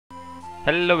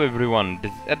Hello everyone,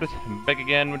 this is Eduard, back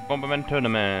again with Bomberman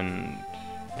Tournament.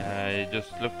 I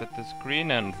just looked at the screen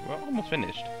and we're almost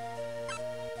finished.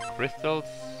 Crystals.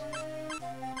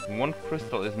 One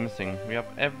crystal is missing. We have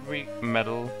every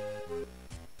medal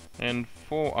and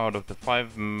 4 out of the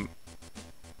 5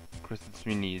 crystals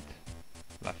we need.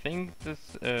 I think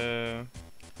this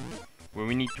where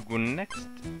we need to go next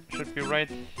should be right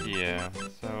here.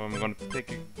 So I'm gonna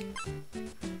pick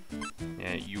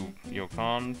you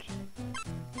can't.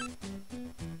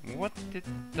 What did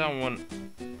that one?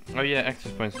 Oh yeah,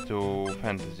 access points to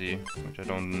fantasy, which I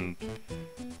don't.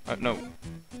 No,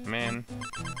 man.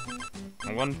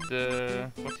 I want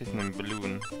the what's his name?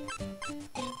 Balloon.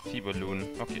 Sea balloon.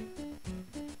 Okay.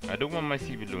 I do want my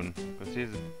sea balloon because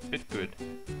he's a bit good.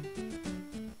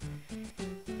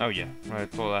 Oh yeah, I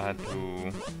thought I had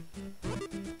to.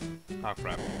 Oh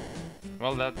crap.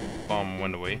 Well, that bomb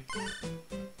went away.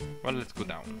 Well, let's go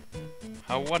down.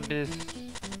 What is...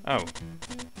 Oh.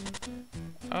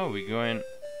 Oh, we're going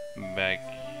back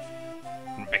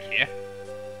here?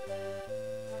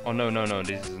 Oh no,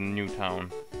 this is a new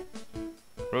town.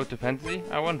 Road to Fantasy?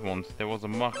 I went once. There was a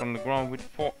mark on the ground with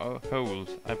 4 holes.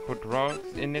 I put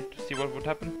rocks in it to see what would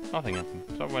happen. Nothing happened,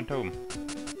 so I went home.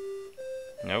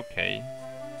 Okay.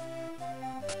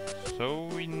 So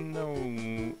we know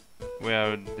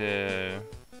where the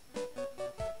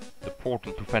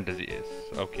portal to fantasy is.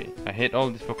 Okay, I hit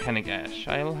all this volcanic ash.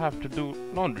 I'll have to do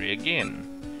laundry again.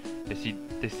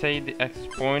 They say the access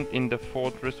point in the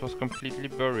fortress was completely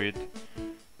buried.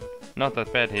 Not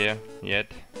that bad here,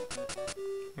 yet.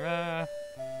 I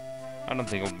don't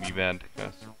think it'll be bad,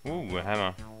 cause... Ooh, a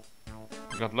hammer.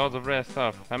 We got lots of rare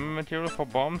stuff. Hammer material for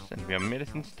bombs, and we have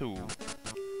medicines too.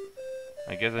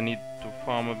 I guess I need to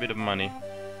farm a bit of money.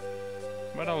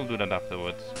 But I'll do that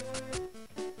afterwards.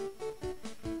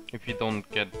 If you don't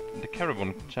get the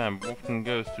Caribon champ often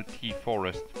goes to Tea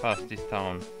Forest past this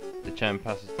town. The champ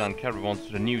passes down Caribons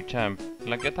to the new champ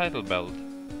like a title belt.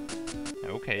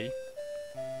 Okay.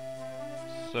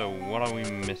 So what are we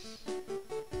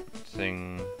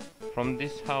missing? From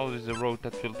this house is a road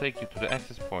that will take you to the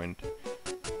access point.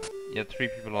 Yeah, 3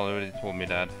 people already told me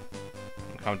that.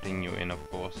 I'm counting you in, of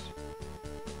course.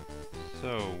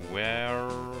 So where...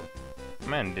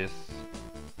 Man, this...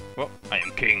 Well, I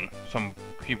am king. Some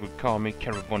people call me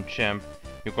Caribon champ.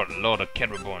 You got a lot of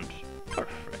Caribons.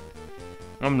 Perfect.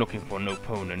 I'm looking for an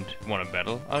opponent. Want a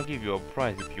battle? I'll give you a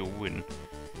prize if you win.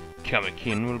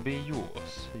 Kamakin will be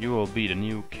yours. You will be the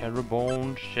new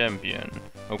Caribon champion.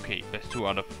 Okay, that's 2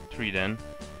 out of 3 then.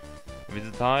 If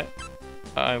it's a tie,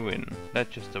 I win.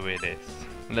 That's just the way it is.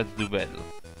 Let's do battle.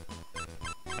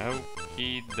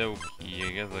 Okie dokie.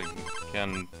 I guess I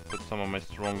can put some of my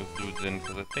strongest dudes in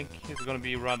because I think he's gonna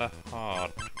be rather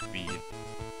hard to beat.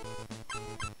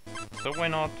 So why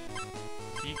not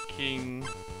Sea King?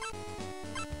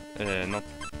 Not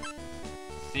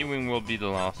Sea Wing will be the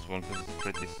last one because it's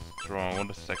pretty strong. Or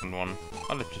the second one.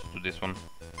 Let's just do this one.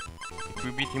 If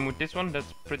we beat him with this one,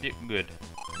 that's pretty good.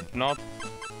 If not,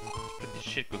 it's pretty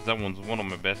shit because that one's one of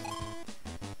my best.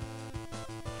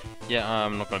 Yeah,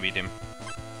 I'm not gonna beat him.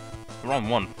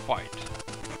 Round 1, fight.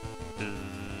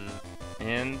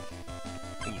 And...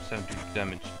 Ooh, 70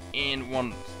 damage. And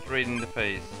 1 straight in the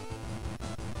face.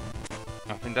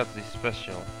 I think that's the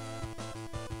special.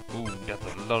 Ooh, that's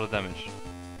a lot of damage.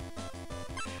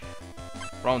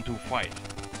 Round 2, fight.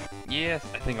 Yes,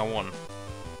 I think I won.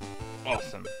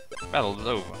 Awesome. Battle's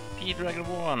over. P-Dragon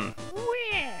won.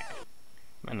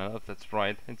 Man, I love that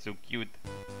sprite. It's so cute.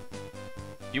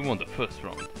 You won the first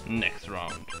round. Next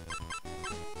round.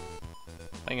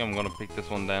 I think I'm gonna pick this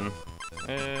one then.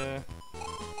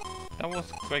 That was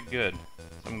quite good.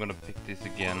 So I'm gonna pick this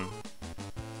again.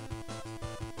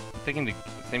 I'm taking the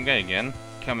same guy again.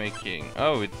 Kame King.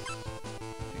 Oh, it's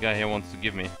the guy here wants to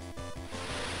give me.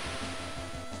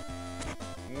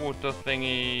 Water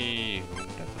thingy. Ooh,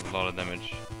 that's a lot of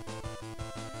damage.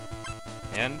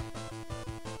 And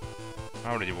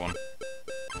I already won.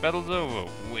 Battle's over.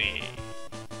 Wait.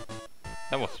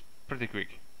 That was pretty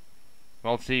quick.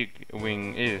 Well, Sea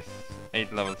Wing is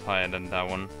 8 levels higher than that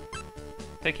one.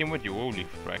 Take him with you, holy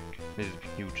frack. This is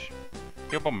huge.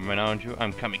 You're Bomberman, aren't you?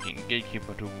 I'm Kami King,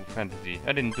 gatekeeper to fantasy.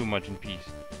 I didn't do much in peace.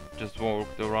 Just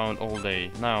walked around all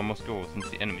day. Now I must go since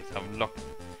the enemies have locked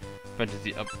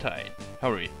fantasy up tight.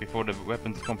 Hurry, before the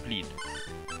weapon's complete.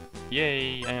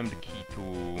 Yay, I am the key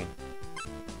to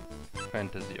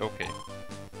fantasy. Okay.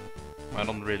 I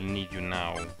don't really need you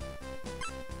now.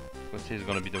 Because he's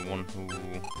gonna be the one who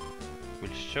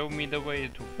will show me the way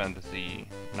to fantasy,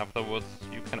 and afterwards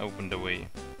you can open the way.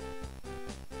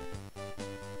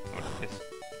 What is this?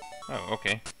 Oh,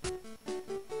 okay.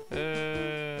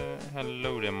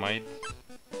 hello there, mate.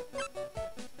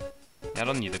 I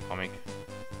don't need a comic.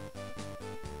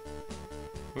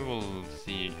 We will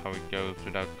see how it goes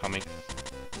without comics.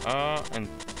 And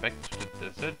back to the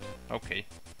desert. Okay.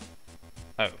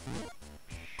 Oh.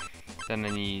 Then I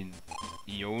need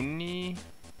Ioni.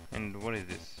 And what is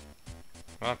this?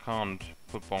 Well, I can't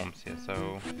put bombs here,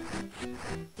 so...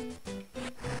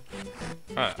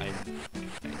 I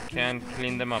can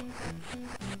clean them up.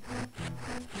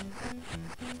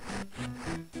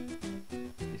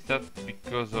 Is that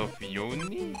because of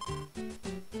Ioni?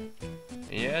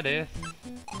 Yeah, it is.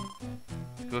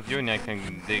 Because of Ioni I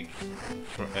can dig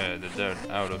the dirt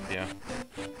out of here.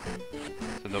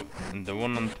 So the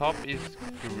one on top is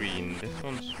green. This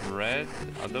one's red.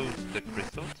 Are those the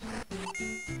crystals?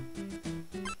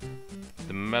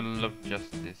 The Medal of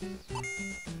Justice.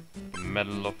 The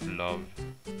Medal of Love.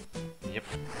 Yep.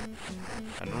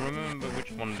 I don't remember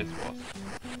which one this was.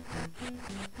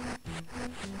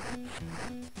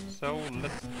 So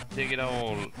let's take it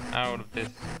all out of this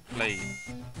place.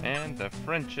 And the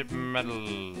Friendship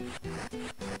Medal.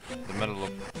 The Medal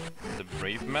of the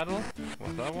Brave Medal?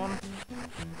 Was that one?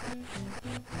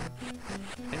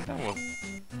 I think that was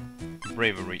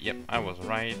Bravery. Yep, I was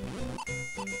right.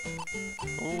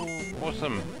 Oh,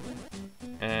 awesome.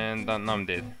 And now I'm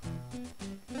dead.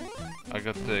 I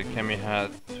got the Kami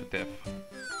hat to death.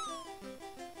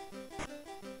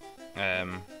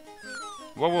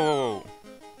 Whoa, whoa, whoa, whoa.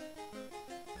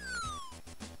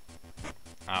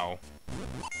 Ow.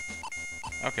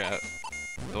 Okay,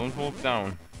 don't walk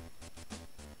down.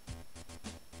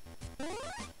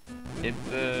 It's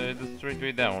the straight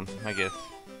way down, I guess.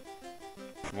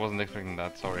 Wasn't expecting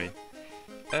that, sorry.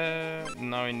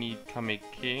 Now I need Kami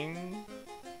King.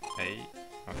 Hey,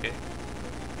 okay.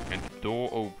 And the door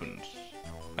opens.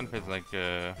 Kind of feels like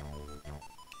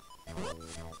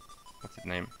what's its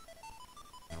name?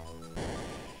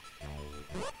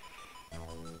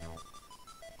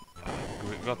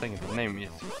 God dang it, the name is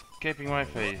escaping my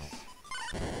face.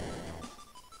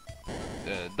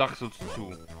 Dark Souls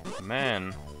 2.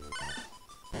 Man.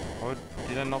 How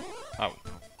did I not... Ow.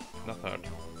 That hurt.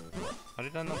 How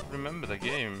did I not remember the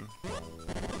game?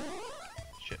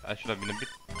 Shit, I should have been a bit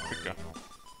quicker.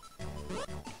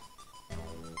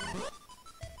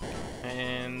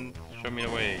 And show me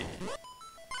the way.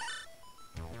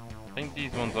 I think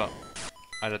these ones are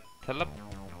either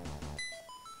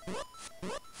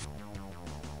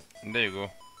There you go.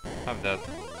 Have that.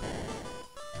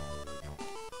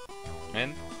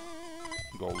 And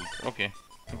gold. Okay.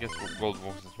 I guess gold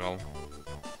works as well.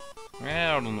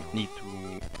 I don't need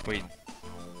to wait.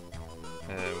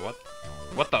 What?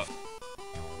 What the?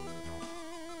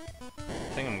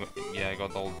 I think yeah, I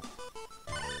got all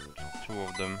two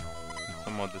of them. And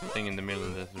some other thing in the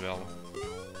middle as well.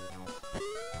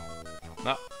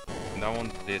 Nah, that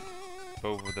one's dead.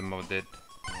 Both of them are dead.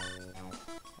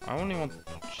 I only want to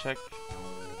check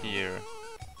here.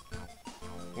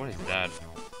 What is that?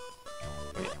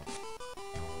 Wait.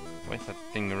 Why is that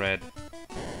thing red?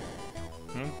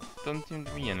 Doesn't seem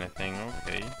to be anything.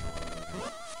 Okay.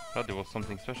 Thought there was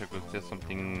something special because there's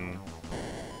something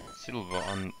silver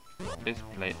on this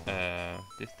plate.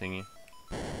 This thingy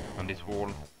on this wall.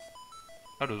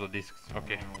 Oh, those are discs.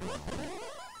 Okay.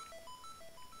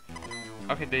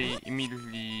 Okay, they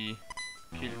immediately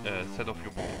set off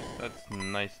your bombs. That's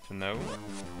nice to know.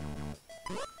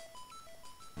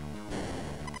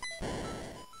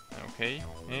 Okay,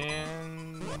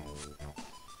 and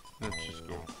let's just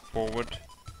go forward.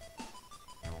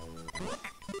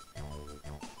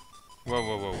 Whoa,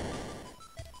 whoa, whoa.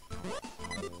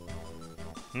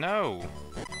 No!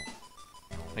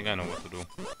 I think I know what to do.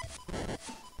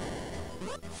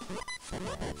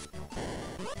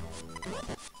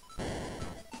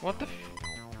 What the f...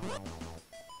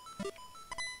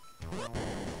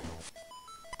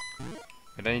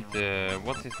 But I need the...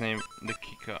 what's his name? The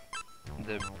kicker.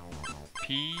 The...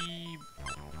 P...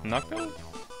 Knuckles?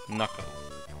 Knuckles.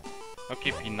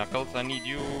 Okay, P Knuckles, I need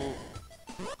you...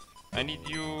 I need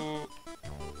you...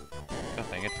 God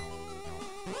dang it.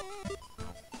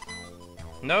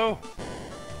 No!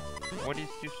 Why did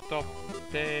you stop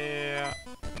there?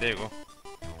 There you go.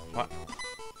 What?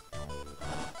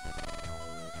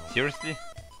 Seriously?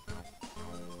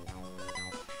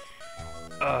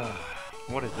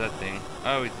 What is that thing?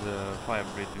 Oh, it's a fire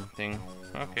breathing thing.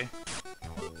 Okay.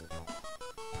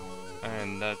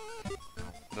 And that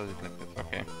does it like this.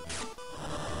 Okay.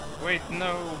 Wait,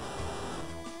 no!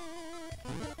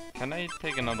 Can I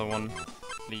take another one,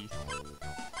 please?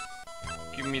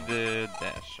 Give me the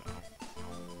dash.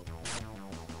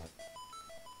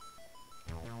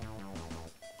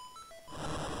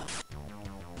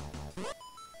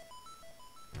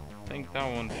 think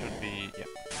that one should be, yeah,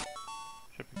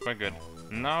 should be quite good.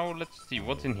 Now let's see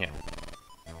what's in here.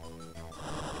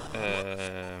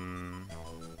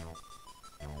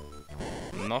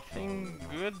 Nothing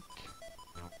good?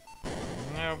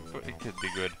 No, but it could be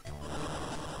good.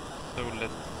 So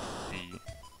let's see.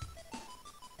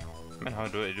 Man, how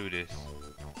do I do this?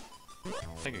 I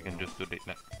think I can just do it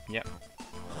like, yeah.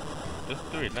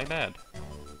 Just do it like that.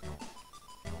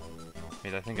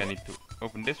 Wait, I think I need to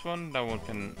open this one. That one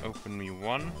can open me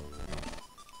one.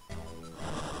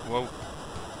 Whoa.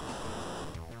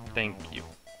 Thank you.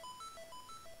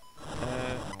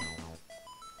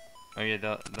 Oh yeah,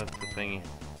 that's the thing.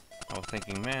 I was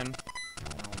thinking, man,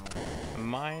 a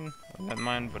mine? Not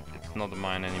mine, but it's not a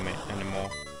mine anymore.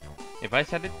 If I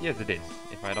said it, yes it is.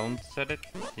 If I don't said it,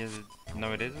 yes it,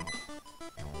 no it isn't.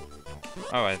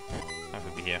 Oh, I have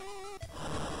to be here.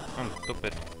 I'm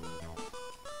stupid.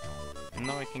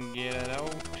 Now I can get it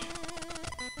out.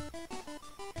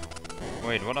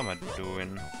 Wait, what am I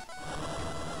doing?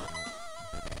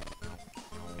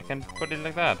 I can put it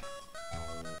like that.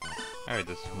 Oh, it's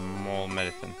a small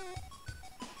medicine.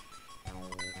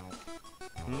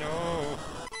 No.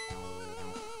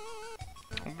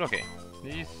 But okay,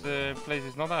 this place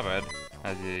is not that bad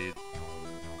as it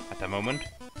at the moment.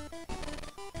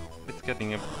 It's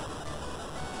getting a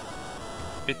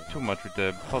bit too much with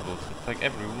the puzzles. It's like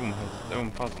every room has its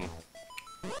own puzzle.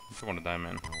 If you want to die,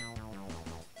 man.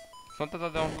 It's not that I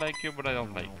don't like you, but I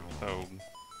don't like you. So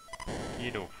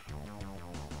get off.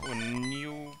 Oh,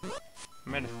 new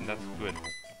medicine, that's good.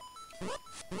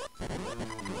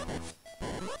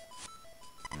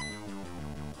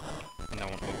 And that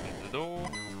one opens the door.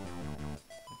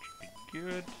 That should be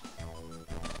good.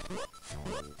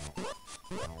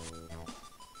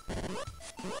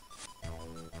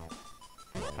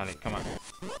 Honey, come on.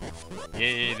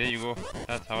 Yay, there you go.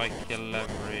 That's how I kill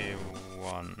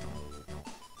everyone.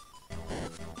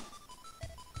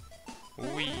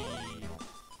 Whee!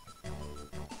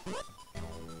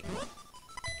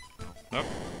 Nope.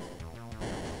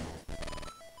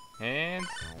 And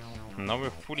now we're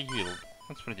fully healed.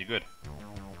 That's pretty good.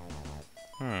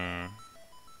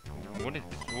 What is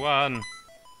this one?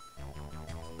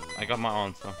 I got my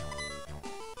answer.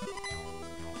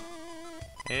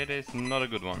 It is not a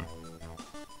good one.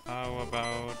 How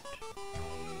about...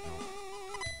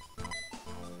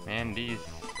 And these...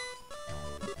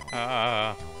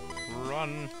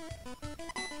 Run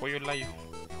for your life.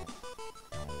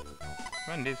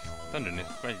 Man, this dungeon is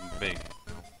quite big.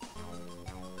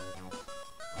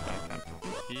 I can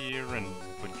put you here and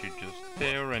put you just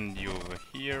there and you over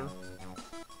here.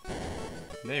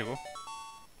 There you go.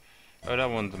 Oh, that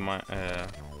one's my...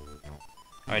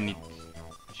 I need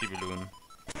sea balloon.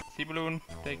 Sea balloon,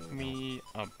 take me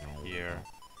up here.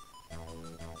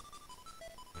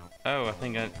 Oh, I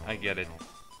think I get it.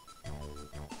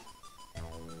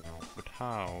 But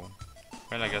how?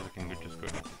 Well, I guess I can just go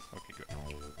like this. Okay, good.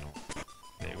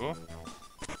 There you go.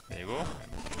 There you go. And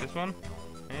push this one.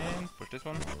 And push this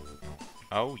one.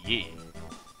 Oh, yeah.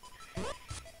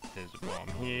 There's a bomb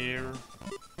here.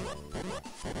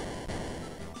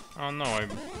 Oh, no,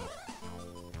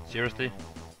 seriously?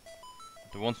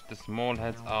 The ones with the small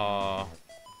heads are...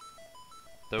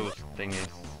 those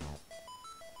thingies.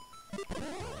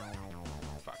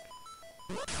 Fuck.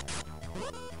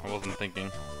 I wasn't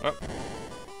thinking. Oh!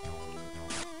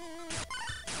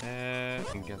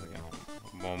 I guess I can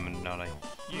bomb another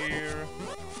here.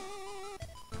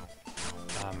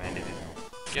 Ah man, it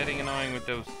is getting annoying with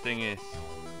those thingies.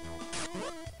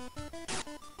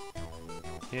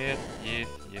 Yes, yes,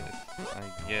 yes.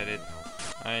 I get it.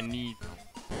 I need...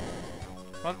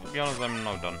 Well, to be honest, I'm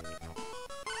now done.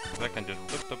 So I can just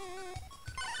flip up.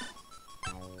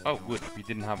 Oh, good. We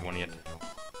didn't have one yet.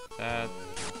 That's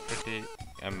pretty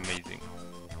amazing.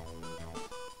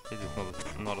 This is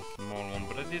not a small one,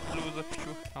 but I did lose a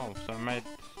few health, so I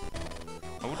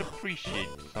would appreciate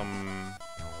some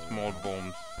small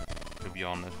bombs, to be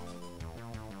honest.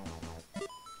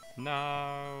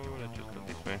 No, let's just go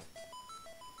this way.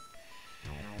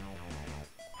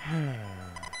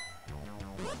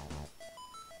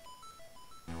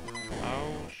 How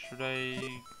should I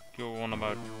go on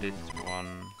about this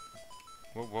one?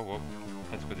 Whoa, whoa, whoa.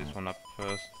 Let's go this one up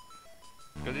first.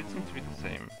 Because it seems to be the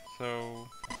same. So...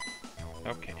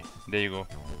 okay, there you go.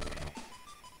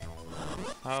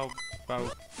 How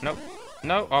about... no!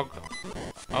 No!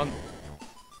 Oh,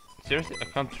 seriously? I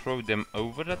can't throw them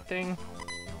over that thing?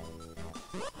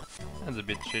 That's a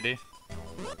bit shitty.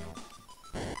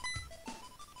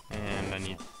 And I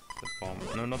need the bomb.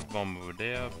 No, not the bomb over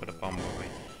there, but a bomb over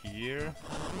here.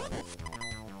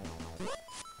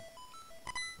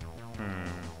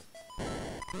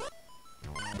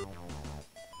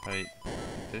 Wait,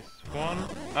 this one?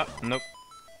 Ah, nope.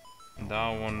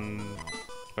 That one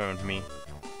burned me.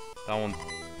 That one's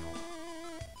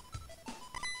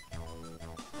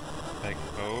back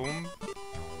home.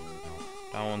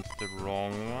 That one's the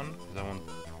wrong one. That one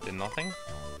did nothing,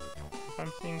 if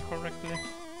I'm seeing correctly.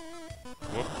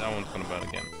 Whoop, that one's gonna burn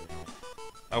again.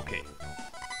 Okay.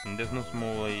 And there's no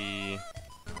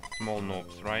small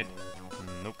knobs, right?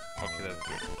 Nope. Okay, that's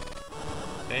good.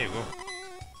 There you go.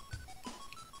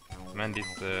 Man, this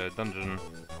dungeon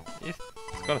it's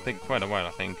gonna take quite a while,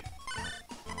 I think.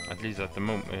 At least at the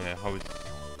moment, how it's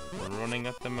running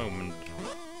at the moment.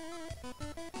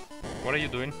 What are you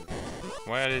doing?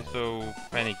 Why are they so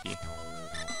panicky?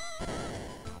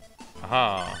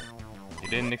 Aha! You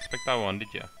didn't expect that one,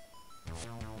 did you?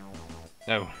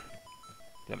 No.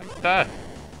 They're like that!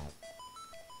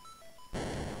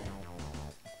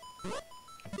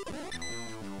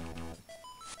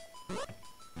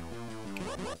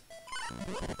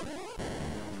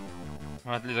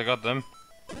 Well, at least I got them.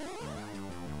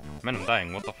 Man, I'm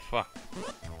dying, what the fuck?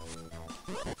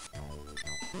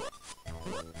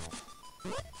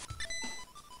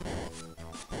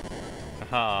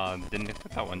 Haha, didn't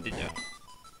expect that one, did ya?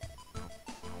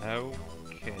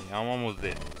 Okay, I'm almost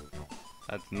dead.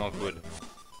 That's not good.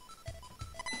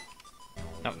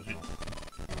 No,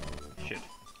 shit.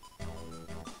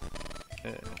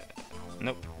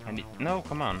 Nope, I need... No,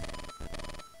 come on.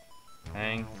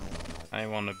 Thanks. I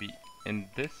wanna be in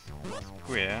this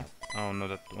square. Oh no,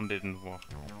 that one didn't work.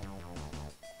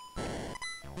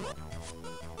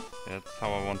 That's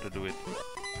how I want to do it.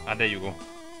 Ah, there you go.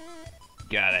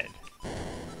 Got it.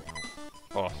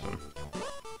 Awesome.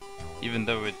 Even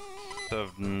though it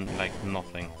served like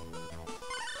nothing.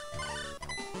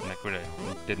 Like really,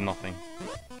 it did nothing.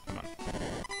 Come on.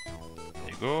 There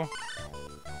you go.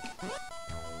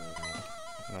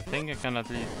 I think I can at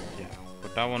least, yeah,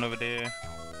 put that one over there.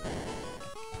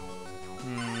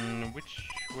 Which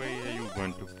way are you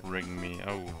going to bring me?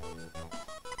 Oh.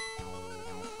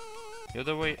 The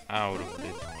other way out of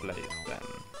this place then.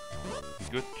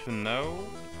 Good to know,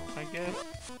 I guess.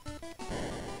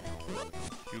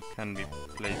 You can be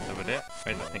placed over there.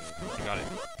 Wait, I think I got it.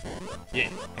 Yeah,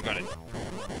 I got it.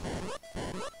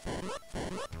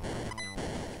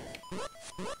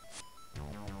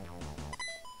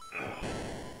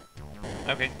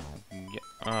 Okay. Yeah.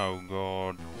 Oh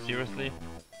god. Seriously?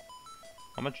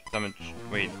 How much damage?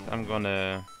 Wait, I'm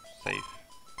gonna save.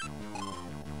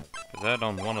 Because I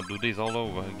don't want to do this all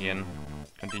over again.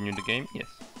 Continue the game? Yes.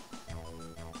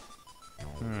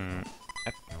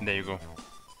 There you go.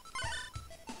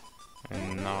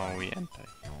 And now we enter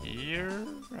here.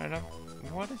 Right up.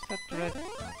 What is that red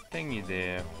thingy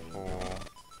there for?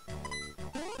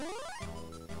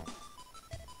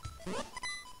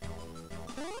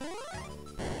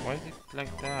 Why is it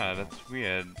like that? That's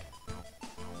weird.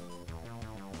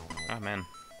 Ah man.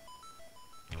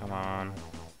 Come on.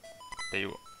 There you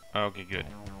go. Okay, good.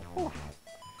 Whew.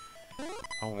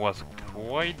 I was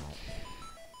quite...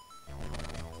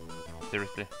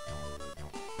 Seriously.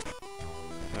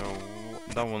 So,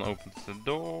 that one opens the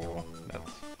door.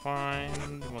 That's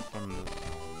fine. What one does?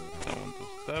 That one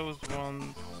does those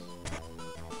ones.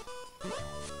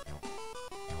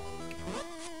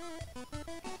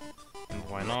 And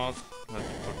why not? Let's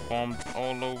put bombs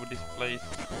all over this place.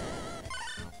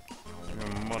 You're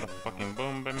motherfucking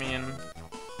Bomberman.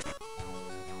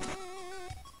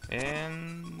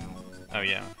 And... oh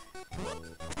yeah.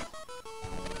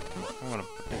 I'm gonna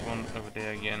put this one over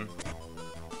there again.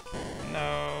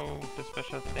 No, the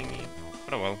special thingy.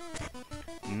 But oh well.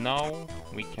 Now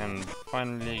we can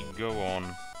finally go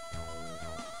on.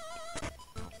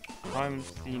 I'm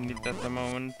seeing it at the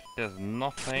moment. There's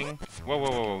nothing. Whoa,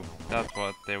 whoa, whoa. That's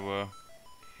what they were.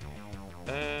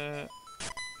 Oh,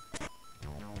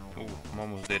 I'm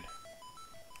almost dead.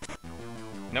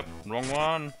 Nope, wrong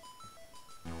one.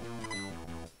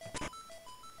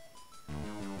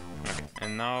 Okay,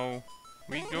 and now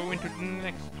we go into the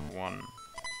next one.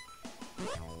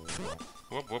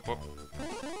 Whoop, whoop, whoop.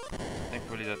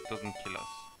 Thankfully that doesn't kill us.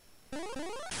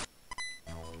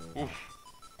 Oof.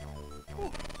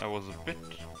 Oof. That was a bit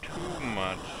too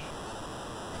much.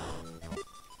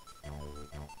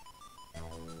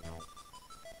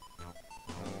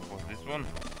 What was this one?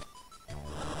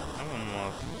 That one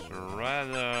was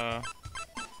rather...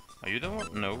 Are you the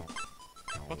one? No.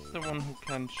 What's the one who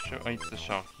can show... Oh, it's the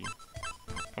Sharky.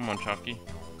 Come on, Sharky.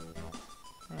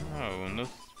 Oh, no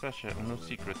special... no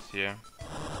secrets here.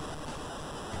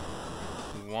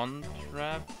 One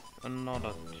trap,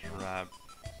 another trap.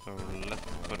 So let's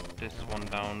put this one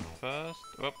down first.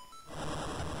 Whoop.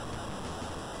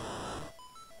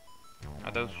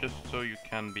 Are those just so you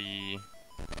can be...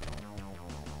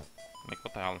 Like,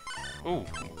 what the hell? Ooh,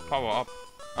 power up.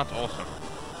 That's awesome.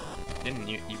 Didn't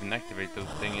even activate those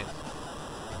thingies.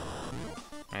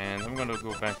 And I'm gonna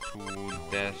go back to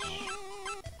dash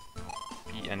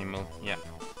P animal. Yeah,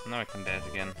 now I can dash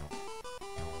again.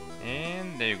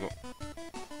 And there you go.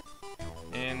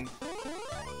 And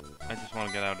I just want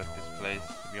to get out of this place,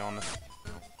 to be honest.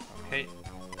 Okay.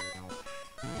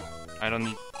 I don't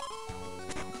need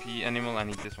P animal, I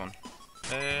need this one.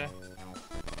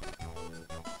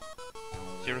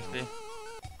 Seriously?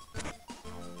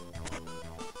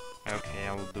 Okay,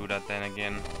 I will do that then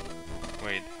again.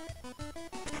 Wait.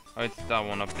 Oh, it's that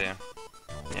one up there.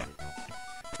 Yeah.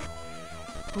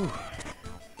 Whew.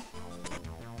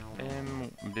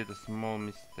 Did a small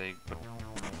mistake, but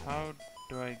how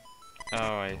do I... Oh,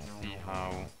 I see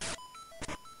how.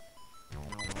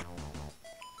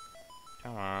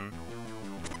 Come on.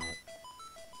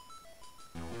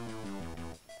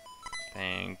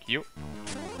 Thank you.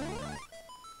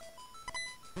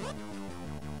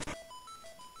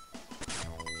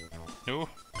 Oof.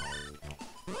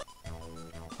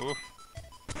 Oof.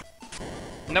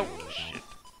 No! Shit.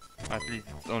 At least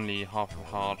it's only half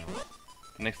hard.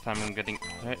 Next time I'm getting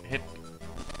hit,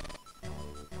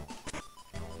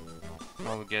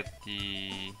 I'll get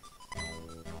the...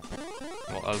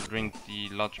 Well, I'll drink the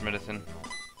large medicine.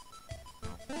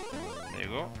 There you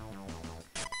go.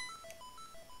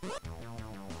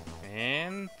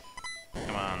 And...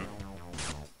 Come on.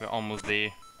 We're almost there.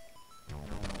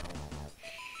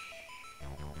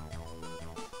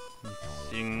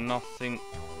 Seeing nothing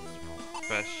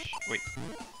special. Wait.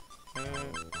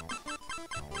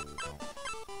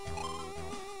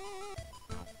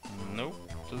 Nope,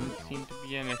 doesn't seem to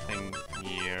be anything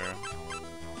here.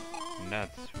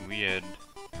 That's weird.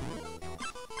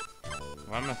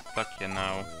 Why am I stuck here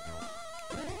now?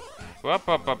 Up,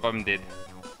 I'm dead.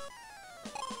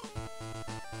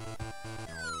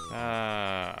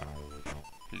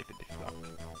 Flippity flop.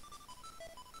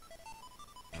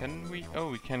 Can we?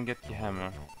 Oh, we can get the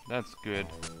hammer. That's good.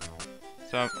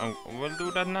 So we'll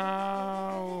do that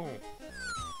now.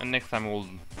 And next time we'll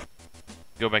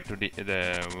go back to the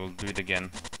we'll do it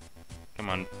again. Come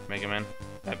on, Mega Man.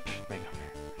 Mega Man.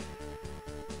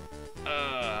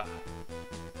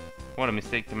 What a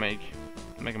mistake to make.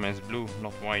 Mega Man is blue,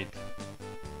 not white.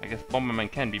 I guess Bomberman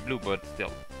can be blue, but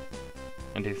still.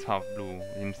 And he's half blue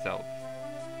himself.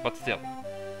 But still.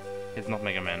 He's not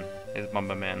Mega Man. He's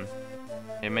Bomberman.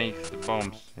 He makes the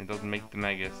bombs. He doesn't make the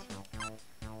megas.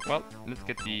 Well, let's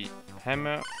get the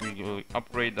hammer. We will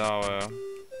upgrade our...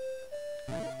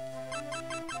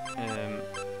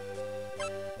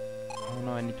 Oh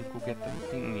no, I need to go get the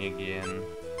thing again.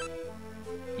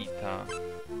 Ita.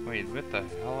 Wait, what the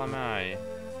hell am I?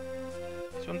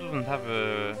 This one doesn't have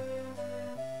a...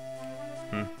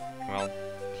 well,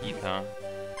 Tita.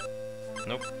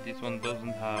 Nope, this one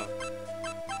doesn't have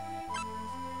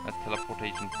a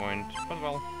teleportation point. But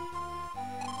well,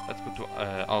 let's go to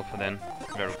Alpha then,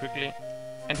 very quickly.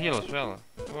 And heal as well.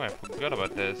 Oh, I forgot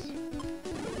about this.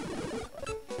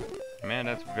 Man,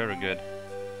 that's very good.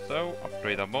 So,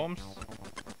 upgrade our bombs.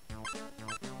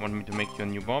 Want me to make you a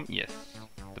new bomb? Yes.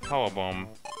 The power bomb.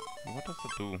 What does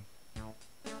it do?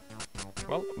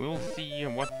 Well, we'll see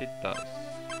what it does.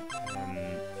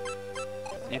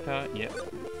 Ether, yeah.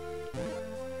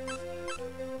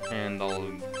 And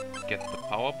I'll get the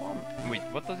power bomb. Wait,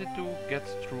 what does it do?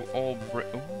 Gets through all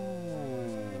ooh.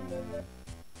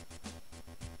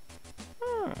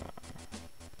 Ah.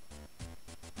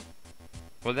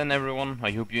 Well then everyone,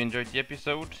 I hope you enjoyed the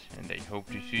episode, and I hope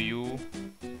to see you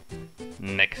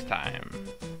next time.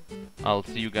 I'll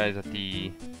see you guys at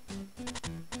the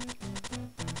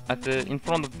in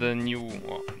front of the new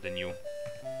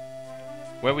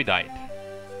where we died.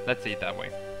 Let's say it that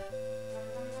way.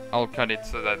 I'll cut it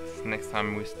so that next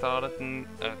time we start at the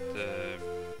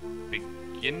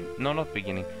no, not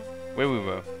beginning, where we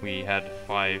were. We had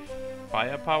 5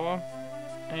 firepower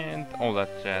and all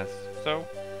that jazz. So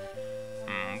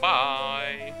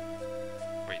bye.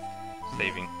 Wait,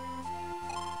 saving.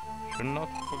 Should not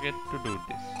forget to do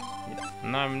this. Yeah.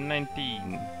 Now I'm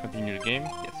 19. Continue the game.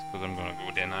 Yes, because I'm gonna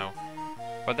go there now.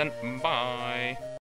 But then, bye.